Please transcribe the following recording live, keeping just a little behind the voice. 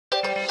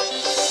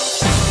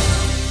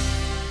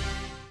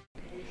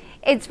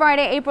It's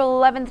Friday, April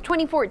 11th,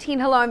 2014.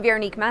 Hello, I'm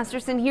Veronique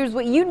Masterson. Here's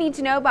what you need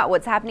to know about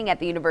what's happening at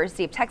the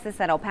University of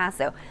Texas at El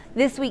Paso.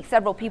 This week,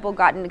 several people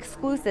got an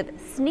exclusive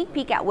sneak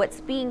peek at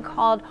what's being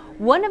called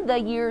one of the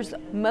year's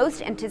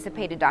most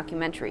anticipated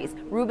documentaries,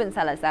 Ruben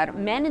Salazar,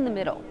 Man in the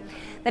Middle.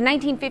 The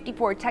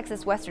 1954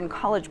 Texas Western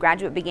College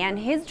graduate began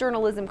his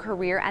journalism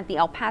career at the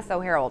El Paso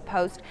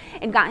Herald-Post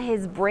and got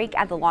his break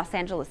at the Los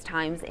Angeles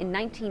Times in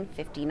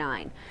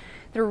 1959.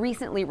 Through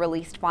recently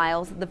released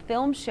files, the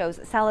film shows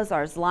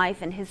Salazar's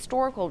life and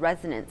historical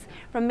resonance,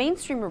 from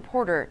mainstream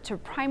reporter to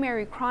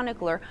primary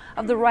chronicler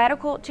of the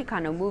radical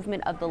Chicano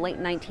movement of the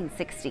late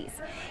 1960s.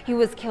 He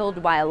was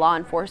killed by a law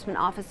enforcement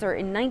officer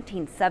in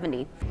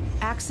 1970.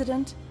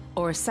 Accident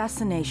or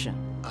assassination?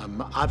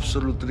 I'm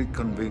absolutely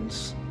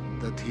convinced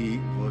that he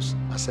was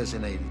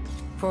assassinated.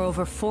 For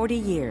over 40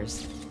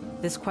 years,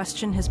 this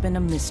question has been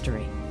a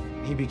mystery.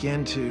 He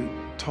began to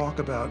talk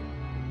about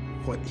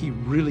what he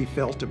really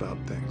felt about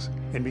things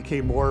and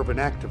became more of an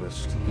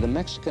activist. The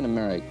Mexican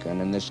American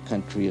in this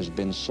country has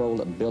been sold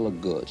a bill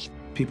of goods.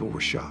 People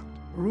were shocked.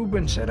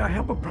 Ruben said, I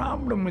have a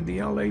problem with the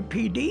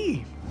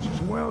LAPD.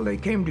 Well, they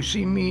came to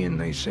see me and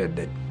they said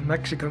that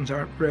Mexicans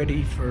aren't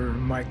ready for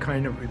my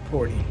kind of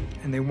reporting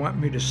and they want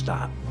me to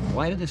stop.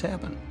 Why did this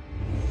happen?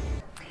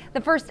 The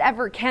first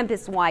ever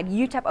campus-wide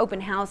UTEP open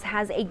house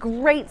has a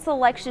great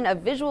selection of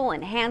visual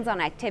and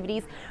hands-on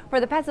activities for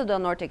the Paso del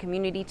Norte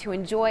community to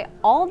enjoy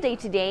all day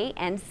today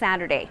and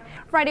Saturday.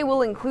 Friday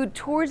will include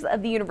tours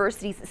of the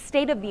university's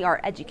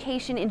state-of-the-art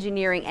education,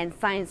 engineering, and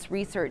science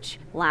research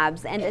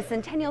labs and a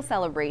centennial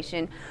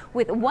celebration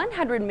with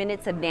 100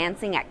 minutes of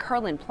dancing at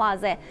Curlin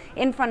Plaza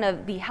in front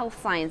of the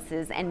Health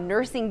Sciences and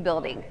Nursing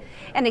building.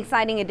 An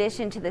exciting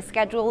addition to the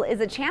schedule is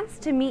a chance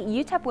to meet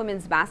UTEP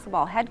women's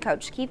basketball head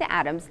coach Keitha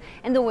Adams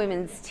and the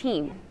women's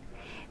team.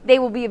 They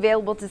will be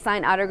available to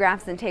sign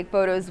autographs and take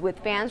photos with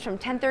fans from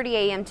 10:30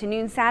 a.m. to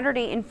noon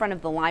Saturday in front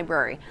of the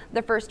library.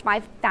 The first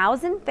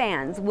 5,000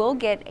 fans will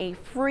get a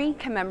free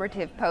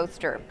commemorative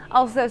poster.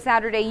 Also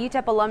Saturday,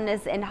 UTEP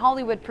alumnus and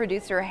Hollywood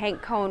producer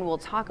Hank Cohn will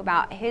talk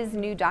about his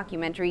new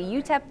documentary,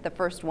 UTEP, The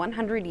First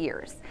 100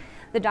 Years.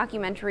 The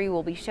documentary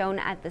will be shown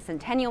at the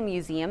Centennial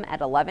Museum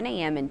at 11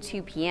 a.m. and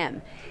 2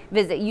 p.m.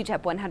 Visit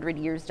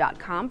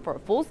utep100years.com for a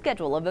full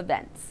schedule of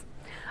events.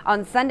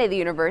 On Sunday, the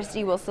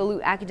university will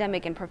salute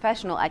academic and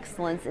professional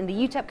excellence in the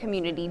UTEP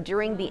community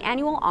during the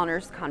annual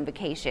Honors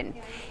Convocation.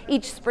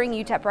 Each spring,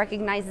 UTEP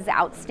recognizes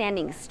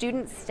outstanding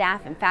students,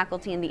 staff, and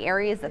faculty in the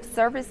areas of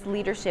service,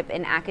 leadership,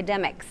 and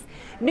academics.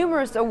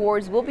 Numerous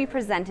awards will be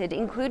presented,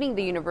 including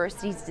the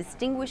university's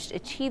Distinguished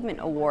Achievement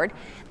Award,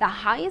 the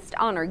highest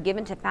honor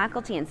given to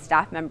faculty and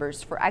staff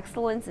members for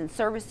excellence in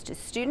service to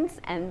students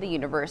and the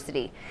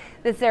university.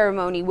 The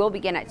ceremony will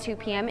begin at 2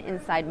 p.m.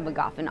 inside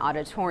McGoffin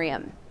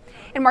Auditorium.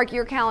 And mark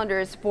your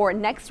calendars for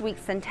next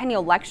week's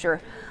Centennial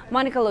Lecture.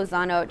 Monica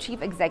Lozano,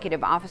 Chief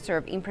Executive Officer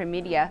of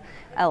Impremedia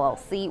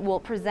LLC, will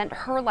present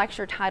her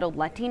lecture titled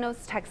Latinos,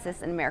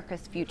 Texas, and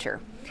America's Future.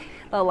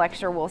 The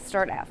lecture will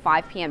start at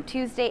 5 p.m.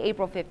 Tuesday,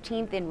 April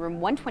 15th in room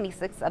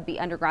 126 of the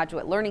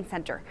Undergraduate Learning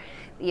Center.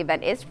 The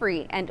event is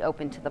free and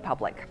open to the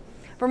public.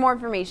 For more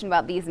information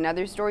about these and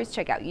other stories,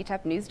 check out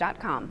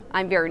utepnews.com.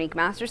 I'm Veronique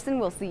Masterson.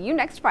 We'll see you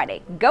next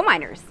Friday. Go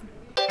Miners!